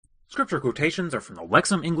Scripture quotations are from the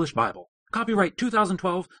Lexham English Bible. Copyright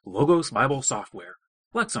 2012, Logos Bible Software.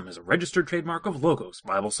 Lexham is a registered trademark of Logos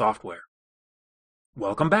Bible Software.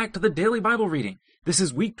 Welcome back to the Daily Bible Reading. This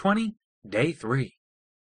is Week 20, Day 3.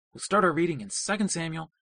 We'll start our reading in 2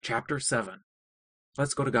 Samuel, chapter 7.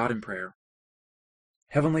 Let's go to God in prayer.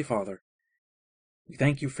 Heavenly Father, we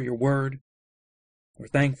thank you for your word. We're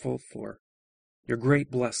thankful for your great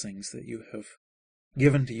blessings that you have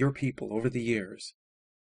given to your people over the years.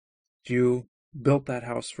 You built that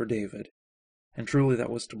house for David, and truly that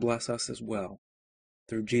was to bless us as well,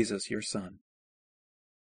 through Jesus, your Son.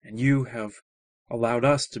 And you have allowed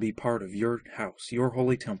us to be part of your house, your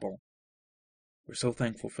holy temple. We're so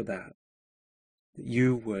thankful for that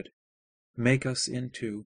you would make us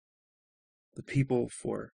into the people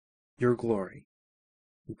for your glory.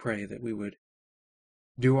 We pray that we would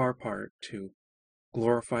do our part to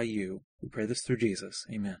glorify you. We pray this through Jesus.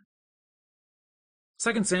 Amen.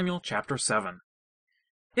 2 Samuel chapter 7.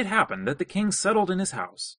 It happened that the king settled in his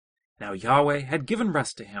house. Now Yahweh had given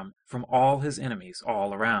rest to him from all his enemies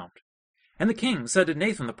all around. And the king said to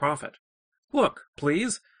Nathan the prophet, "Look,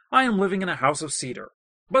 please, I am living in a house of cedar,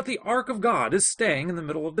 but the ark of God is staying in the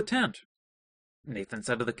middle of the tent." Nathan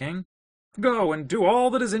said to the king, "Go and do all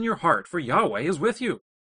that is in your heart, for Yahweh is with you."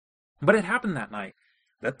 But it happened that night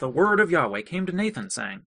that the word of Yahweh came to Nathan,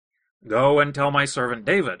 saying, "Go and tell my servant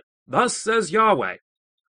David, thus says Yahweh,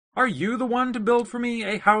 are you the one to build for me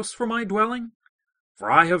a house for my dwelling?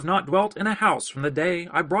 For I have not dwelt in a house from the day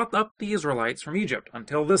I brought up the Israelites from Egypt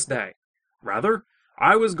until this day. Rather,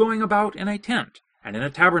 I was going about in a tent and in a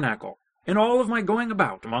tabernacle. In all of my going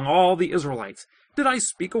about among all the Israelites, did I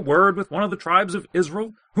speak a word with one of the tribes of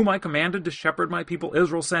Israel, whom I commanded to shepherd my people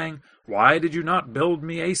Israel, saying, Why did you not build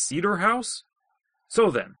me a cedar house?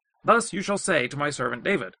 So then, thus you shall say to my servant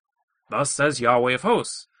David, Thus says Yahweh of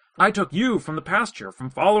hosts, I took you from the pasture, from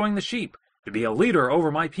following the sheep, to be a leader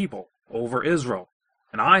over my people, over Israel.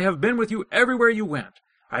 And I have been with you everywhere you went.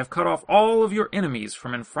 I have cut off all of your enemies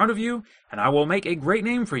from in front of you, and I will make a great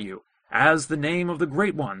name for you, as the name of the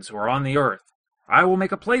great ones who are on the earth. I will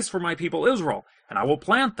make a place for my people Israel, and I will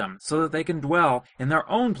plant them so that they can dwell in their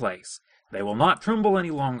own place. They will not tremble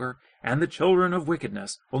any longer, and the children of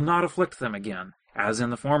wickedness will not afflict them again, as in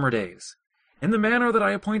the former days. In the manner that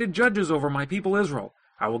I appointed judges over my people Israel,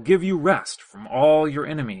 I will give you rest from all your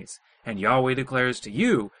enemies, and Yahweh declares to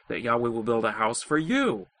you that Yahweh will build a house for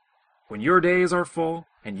you. When your days are full,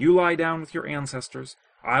 and you lie down with your ancestors,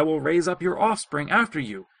 I will raise up your offspring after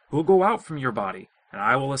you, who will go out from your body, and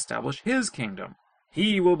I will establish his kingdom.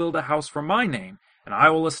 He will build a house for my name, and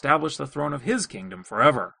I will establish the throne of his kingdom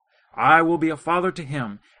forever. I will be a father to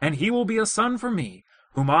him, and he will be a son for me,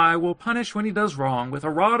 whom I will punish when he does wrong with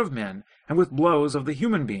a rod of men and with blows of the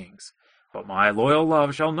human beings. But my loyal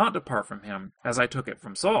love shall not depart from him, as I took it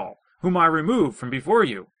from Saul, whom I removed from before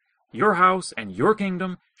you. Your house and your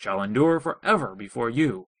kingdom shall endure forever before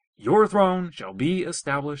you. Your throne shall be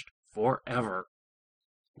established forever."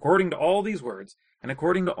 According to all these words, and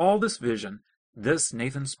according to all this vision, this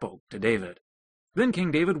Nathan spoke to David. Then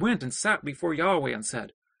King David went and sat before Yahweh and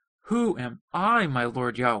said, Who am I, my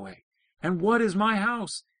Lord Yahweh? And what is my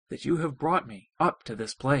house, that you have brought me up to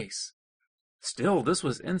this place? Still, this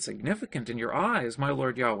was insignificant in your eyes, my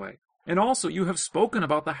Lord Yahweh. And also you have spoken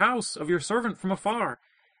about the house of your servant from afar.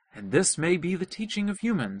 And this may be the teaching of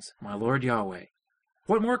humans, my Lord Yahweh.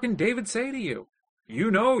 What more can David say to you?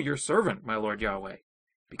 You know your servant, my Lord Yahweh.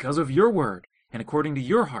 Because of your word, and according to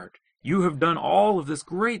your heart, you have done all of this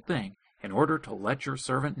great thing in order to let your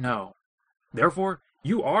servant know. Therefore,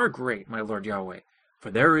 you are great, my Lord Yahweh,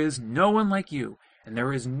 for there is no one like you, and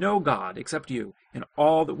there is no God except you in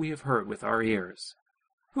all that we have heard with our ears.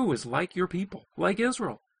 Who is like your people, like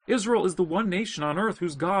Israel? Israel is the one nation on earth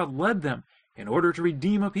whose God led them in order to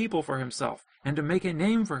redeem a people for himself, and to make a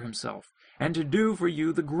name for himself, and to do for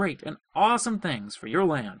you the great and awesome things for your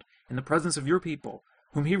land in the presence of your people,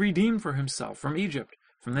 whom he redeemed for himself from Egypt,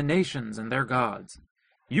 from the nations and their gods.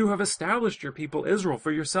 You have established your people Israel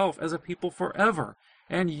for yourself as a people forever,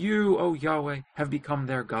 and you, O Yahweh, have become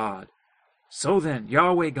their God. So then,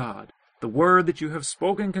 Yahweh God, the word that you have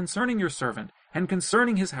spoken concerning your servant and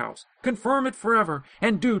concerning his house, confirm it forever,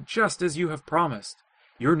 and do just as you have promised.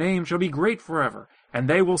 Your name shall be great forever, and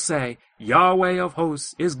they will say, Yahweh of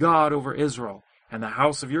hosts is God over Israel, and the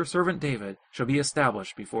house of your servant David shall be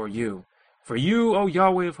established before you. For you, O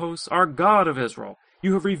Yahweh of hosts, are God of Israel.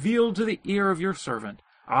 You have revealed to the ear of your servant,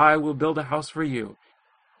 I will build a house for you.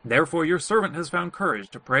 Therefore your servant has found courage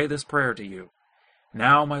to pray this prayer to you.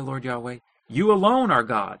 Now, my Lord Yahweh, you alone are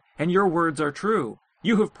God, and your words are true.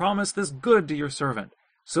 You have promised this good to your servant.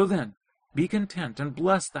 So then, Be content and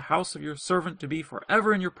bless the house of your servant to be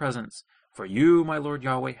forever in your presence. For you, my Lord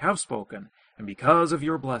Yahweh, have spoken, and because of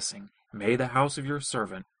your blessing, may the house of your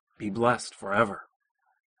servant be blessed forever.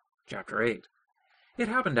 Chapter 8. It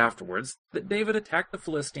happened afterwards that David attacked the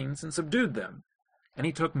Philistines and subdued them, and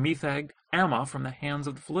he took Metheg Ammah from the hands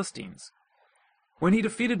of the Philistines. When he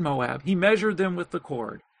defeated Moab, he measured them with the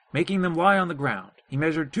cord, making them lie on the ground. He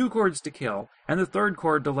measured 2 cords to kill, and the 3rd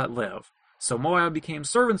cord to let live. So Moab became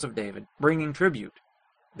servants of David, bringing tribute.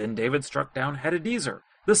 Then David struck down Hadadezer,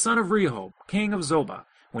 the son of Rehob, king of Zobah,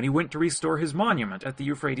 when he went to restore his monument at the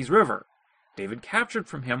Euphrates River. David captured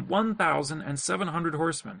from him 1,700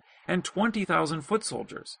 horsemen and 20,000 foot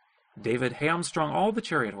soldiers. David hamstrung all the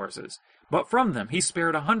chariot horses, but from them he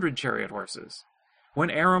spared 100 chariot horses. When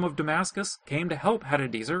Aram of Damascus came to help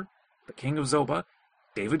Hadadezer, the king of Zobah,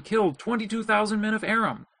 David killed 22,000 men of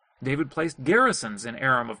Aram. David placed garrisons in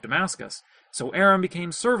Aram of Damascus, so Aram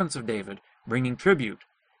became servants of David, bringing tribute.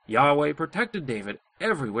 Yahweh protected David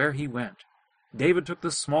everywhere he went. David took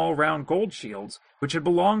the small round gold shields which had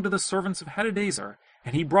belonged to the servants of Hadadezer,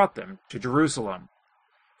 and he brought them to Jerusalem.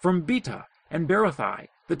 From Betah and Berothai,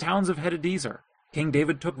 the towns of Hadadezer, King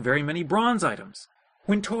David took very many bronze items.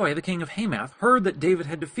 When Toi, the king of Hamath, heard that David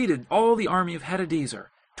had defeated all the army of Hadadezer,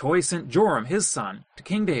 Toi sent Joram, his son, to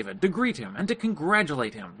King David to greet him and to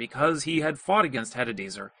congratulate him because he had fought against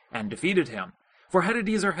Hadadezer and defeated him. For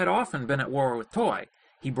Hadadezer had often been at war with Toi.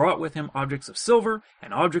 He brought with him objects of silver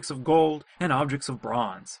and objects of gold and objects of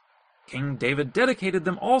bronze. King David dedicated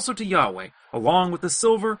them also to Yahweh, along with the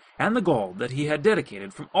silver and the gold that he had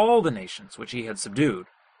dedicated from all the nations which he had subdued.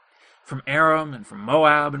 From Aram, and from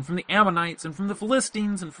Moab, and from the Ammonites, and from the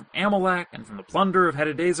Philistines, and from Amalek, and from the plunder of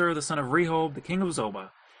Hadadezer the son of Rehob, the king of Zobah.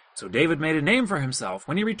 So David made a name for himself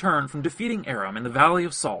when he returned from defeating Aram in the valley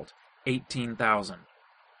of Salt, 18,000.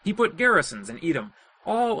 He put garrisons in Edom.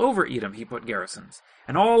 All over Edom he put garrisons,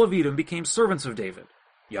 and all of Edom became servants of David.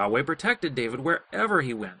 Yahweh protected David wherever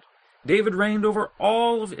he went. David reigned over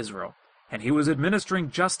all of Israel, and he was administering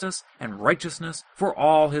justice and righteousness for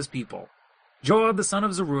all his people. Joab the son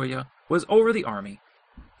of Zeruiah was over the army,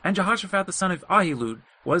 and Jehoshaphat the son of Ahilud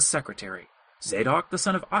was secretary. Zadok the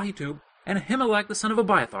son of Ahitub and Ahimelech the son of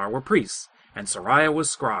Abiathar were priests, and Sariah was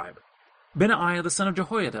scribe. Benaiah the son of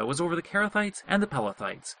Jehoiada was over the Kerethites and the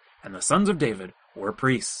Pelethites, and the sons of David were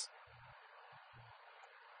priests.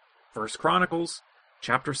 1 Chronicles,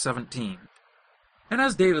 chapter 17. And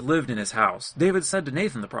as David lived in his house, David said to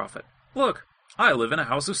Nathan the prophet, "Look, I live in a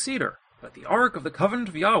house of cedar, but the ark of the covenant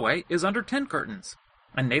of Yahweh is under tent curtains."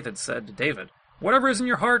 And Nathan said to David, "Whatever is in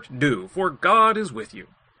your heart, do, for God is with you."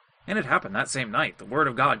 And it happened that same night, the word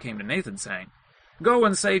of God came to Nathan, saying, "Go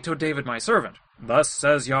and say to David my servant, Thus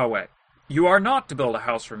says Yahweh, you are not to build a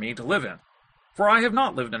house for me to live in. For I have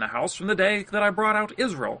not lived in a house from the day that I brought out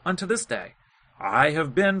Israel unto this day. I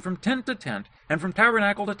have been from tent to tent, and from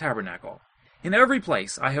tabernacle to tabernacle. In every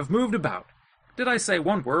place I have moved about. Did I say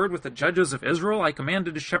one word with the judges of Israel I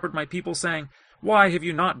commanded to shepherd my people, saying, Why have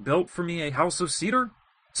you not built for me a house of cedar?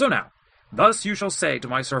 So now, thus you shall say to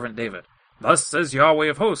my servant David, Thus says Yahweh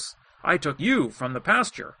of hosts, I took you from the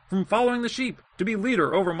pasture, from following the sheep, to be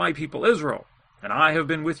leader over my people Israel. And I have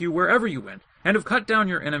been with you wherever you went, and have cut down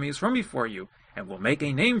your enemies from before you, and will make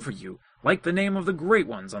a name for you, like the name of the great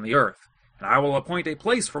ones on the earth. And I will appoint a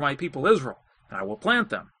place for my people Israel, and I will plant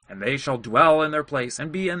them, and they shall dwell in their place,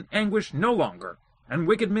 and be in anguish no longer, and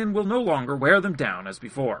wicked men will no longer wear them down as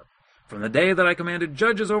before. From the day that I commanded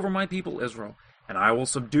judges over my people Israel, and I will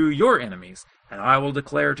subdue your enemies, and I will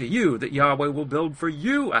declare to you that Yahweh will build for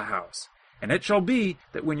you a house. And it shall be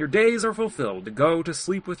that when your days are fulfilled to go to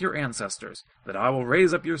sleep with your ancestors, that I will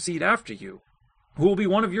raise up your seed after you, who will be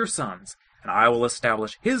one of your sons, and I will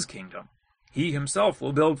establish his kingdom. He himself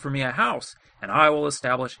will build for me a house, and I will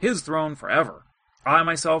establish his throne forever. I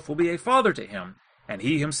myself will be a father to him, and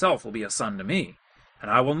he himself will be a son to me. And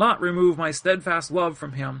I will not remove my steadfast love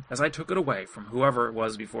from him, as I took it away from whoever it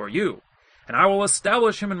was before you. And I will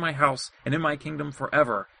establish him in my house and in my kingdom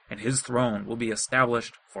forever, and his throne will be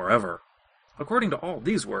established forever. According to all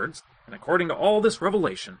these words, and according to all this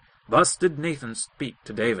revelation, thus did Nathan speak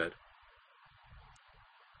to David.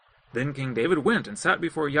 Then King David went and sat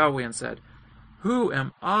before Yahweh and said, Who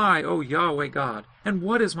am I, O Yahweh God, and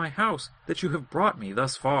what is my house, that you have brought me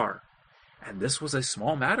thus far? And this was a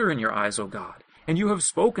small matter in your eyes, O God, and you have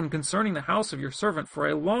spoken concerning the house of your servant for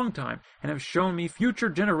a long time, and have shown me future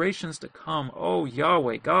generations to come, O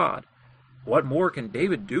Yahweh God. What more can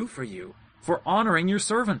David do for you, for honoring your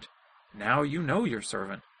servant? Now you know your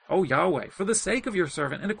servant, O Yahweh, for the sake of your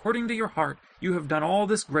servant, and according to your heart, you have done all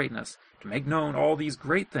this greatness, to make known all these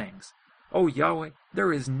great things. O Yahweh,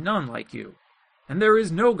 there is none like you. and there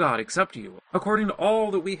is no God except you, according to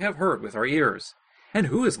all that we have heard with our ears. And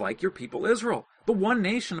who is like your people Israel, the one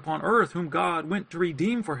nation upon earth whom God went to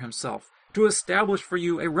redeem for himself, to establish for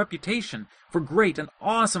you a reputation for great and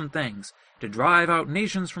awesome things, to drive out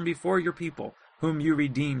nations from before your people, whom you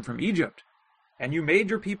redeemed from Egypt? And you made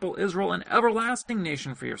your people Israel an everlasting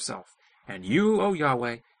nation for yourself, and you, O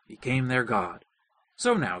Yahweh, became their God.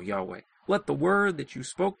 So now, Yahweh, let the word that you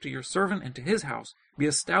spoke to your servant and to his house be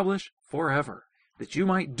established forever, that you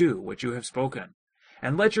might do what you have spoken.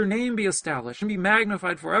 And let your name be established and be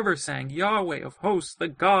magnified forever, saying, Yahweh of hosts, the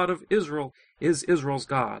God of Israel, is Israel's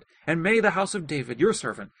God. And may the house of David, your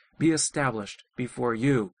servant, be established before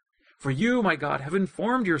you. For you, my God, have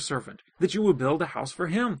informed your servant that you will build a house for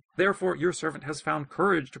him. Therefore your servant has found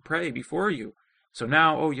courage to pray before you. So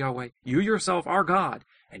now, O Yahweh, you yourself are God,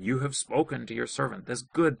 and you have spoken to your servant this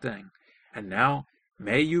good thing. And now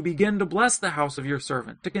may you begin to bless the house of your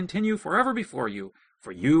servant, to continue forever before you.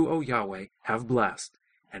 For you, O Yahweh, have blessed,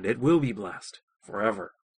 and it will be blessed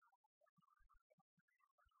forever.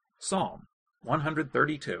 Psalm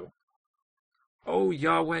 132. O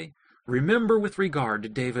Yahweh, remember with regard to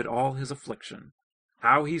David all his affliction,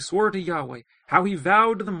 how he swore to Yahweh, how he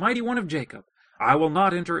vowed to the Mighty One of Jacob, I will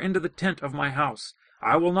not enter into the tent of my house,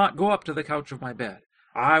 I will not go up to the couch of my bed.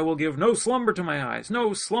 I will give no slumber to my eyes,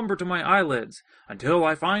 no slumber to my eyelids, until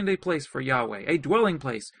I find a place for Yahweh, a dwelling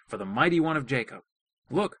place for the Mighty One of Jacob.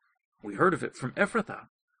 Look, we heard of it from Ephrathah.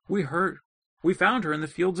 We found her in the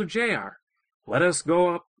fields of Jaar. Let us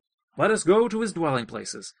go to his dwelling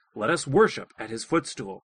places. Let us worship at his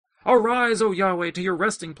footstool. Arise, O Yahweh, to your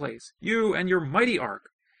resting place, you and your mighty ark.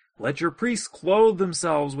 Let your priests clothe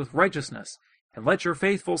themselves with righteousness, and let your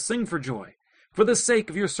faithful sing for joy. For the sake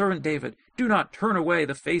of your servant David, do not turn away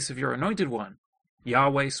the face of your anointed one.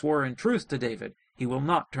 Yahweh swore in truth to David, he will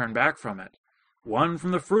not turn back from it. One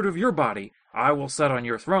from the fruit of your body I will set on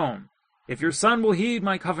your throne. If your son will heed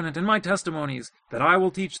my covenant and my testimonies that I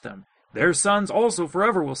will teach them, their sons also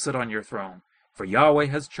forever will sit on your throne. For Yahweh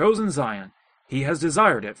has chosen Zion, he has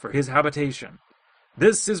desired it for his habitation.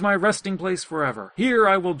 This is my resting place forever. Here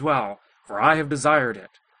I will dwell, for I have desired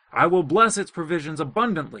it. I will bless its provisions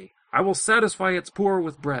abundantly. I will satisfy its poor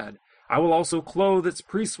with bread. I will also clothe its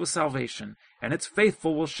priests with salvation, and its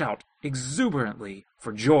faithful will shout exuberantly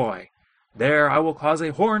for joy. There I will cause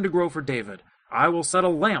a horn to grow for David. I will set a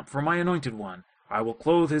lamp for my anointed one. I will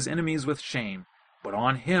clothe his enemies with shame, but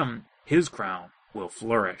on him his crown will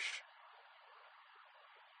flourish.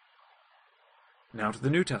 Now to the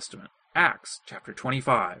New Testament, Acts chapter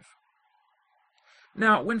 25.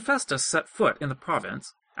 Now when Festus set foot in the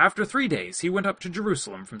province, after 3 days he went up to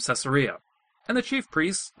Jerusalem from Caesarea. And the chief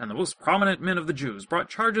priests and the most prominent men of the Jews brought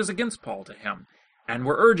charges against Paul to him, and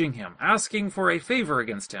were urging him, asking for a favor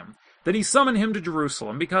against him, that he summon him to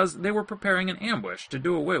Jerusalem, because they were preparing an ambush to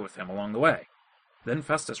do away with him along the way. Then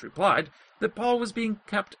Festus replied that Paul was being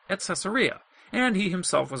kept at Caesarea, and he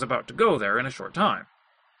himself was about to go there in a short time.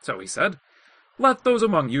 So he said, Let those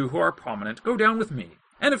among you who are prominent go down with me,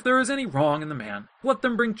 and if there is any wrong in the man, let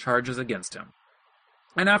them bring charges against him.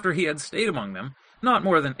 And after he had stayed among them, not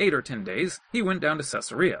more than 8 or 10 days, he went down to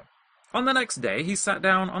Caesarea. On the next day he sat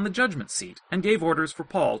down on the judgment seat, and gave orders for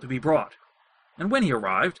Paul to be brought. And when he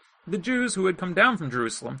arrived, the Jews who had come down from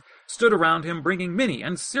Jerusalem stood around him, bringing many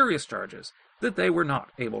and serious charges that they were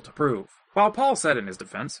not able to prove. While Paul said in his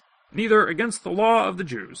defense, Neither against the law of the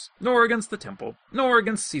Jews, nor against the temple, nor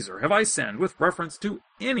against Caesar have I sinned with reference to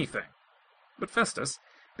anything. But Festus,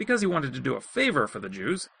 because he wanted to do a favor for the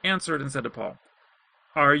Jews, answered and said to Paul,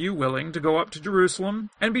 Are you willing to go up to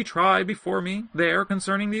Jerusalem, and be tried before me there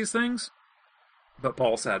concerning these things? But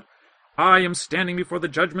Paul said, I am standing before the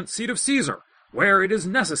judgment seat of Caesar, where it is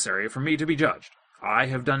necessary for me to be judged. I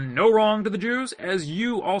have done no wrong to the Jews, as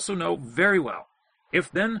you also know very well. If,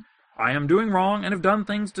 then, I am doing wrong and have done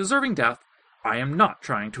things deserving death, I am not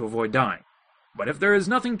trying to avoid dying. But if there is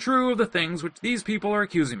nothing true of the things which these people are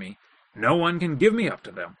accusing me, no one can give me up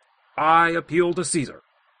to them. I appeal to Caesar.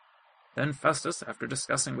 Then Festus, after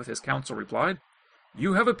discussing with his council, replied,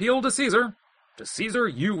 You have appealed to Caesar. To Caesar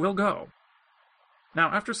you will go. Now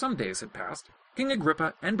after some days had passed, King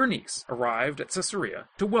Agrippa and Bernice arrived at Caesarea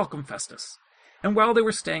to welcome Festus. And while they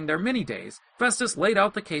were staying there many days, Festus laid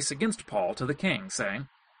out the case against Paul to the king, saying,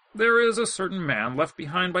 There is a certain man left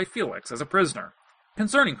behind by Felix as a prisoner,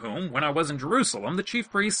 concerning whom, when I was in Jerusalem, the chief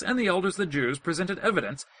priests and the elders of the Jews presented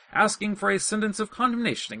evidence, asking for a sentence of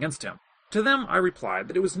condemnation against him. To them I replied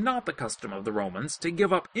that it was not the custom of the Romans to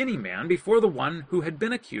give up any man before the one who had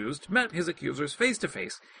been accused met his accusers face to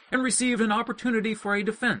face, and received an opportunity for a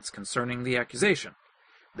defense concerning the accusation.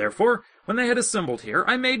 Therefore, when they had assembled here,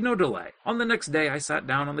 I made no delay. On the next day I sat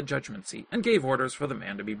down on the judgment seat, and gave orders for the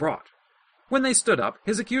man to be brought. When they stood up,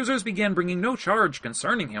 his accusers began bringing no charge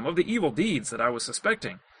concerning him of the evil deeds that I was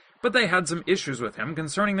suspecting, but they had some issues with him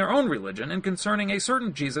concerning their own religion, and concerning a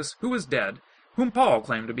certain Jesus who was dead, whom Paul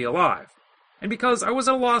claimed to be alive. And because I was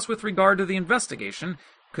at a loss with regard to the investigation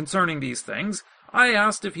concerning these things, I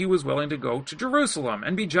asked if he was willing to go to Jerusalem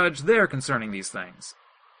and be judged there concerning these things.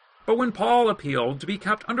 But when Paul appealed to be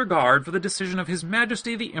kept under guard for the decision of His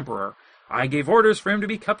Majesty the Emperor, I gave orders for him to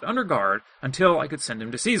be kept under guard until I could send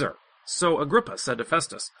him to Caesar. So Agrippa said to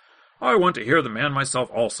Festus, I want to hear the man myself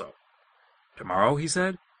also. Tomorrow, he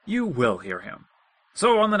said, you will hear him.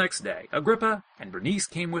 So on the next day, Agrippa and Bernice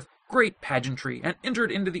came with great pageantry and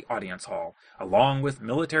entered into the audience hall, along with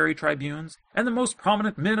military tribunes and the most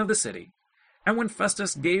prominent men of the city. And when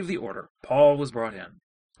Festus gave the order, Paul was brought in.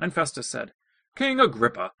 And Festus said, King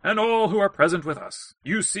Agrippa, and all who are present with us,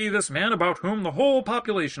 you see this man about whom the whole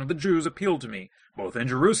population of the Jews appealed to me, both in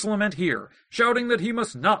Jerusalem and here, shouting that he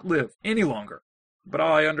must not live any longer. But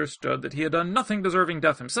I understood that he had done nothing deserving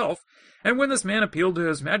death himself, and when this man appealed to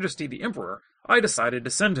His Majesty the Emperor, I decided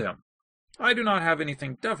to send him. I do not have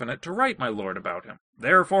anything definite to write, my lord, about him.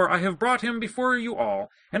 Therefore I have brought him before you all,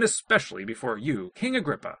 and especially before you, King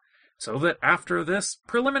Agrippa, so that after this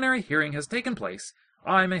preliminary hearing has taken place,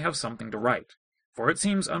 I may have something to write. For it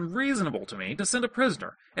seems unreasonable to me to send a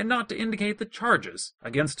prisoner, and not to indicate the charges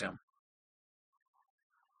against him.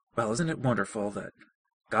 Well, isn't it wonderful that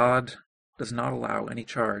God does not allow any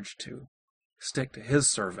charge to stick to His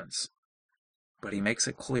servants, but He makes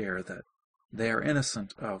it clear that they are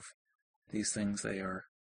innocent of these things they are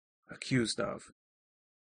accused of.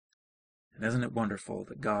 And isn't it wonderful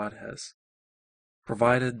that God has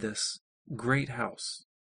provided this great house,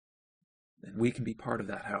 and we can be part of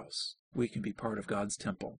that house. We can be part of God's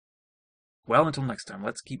temple. Well, until next time,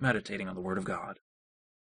 let's keep meditating on the Word of God.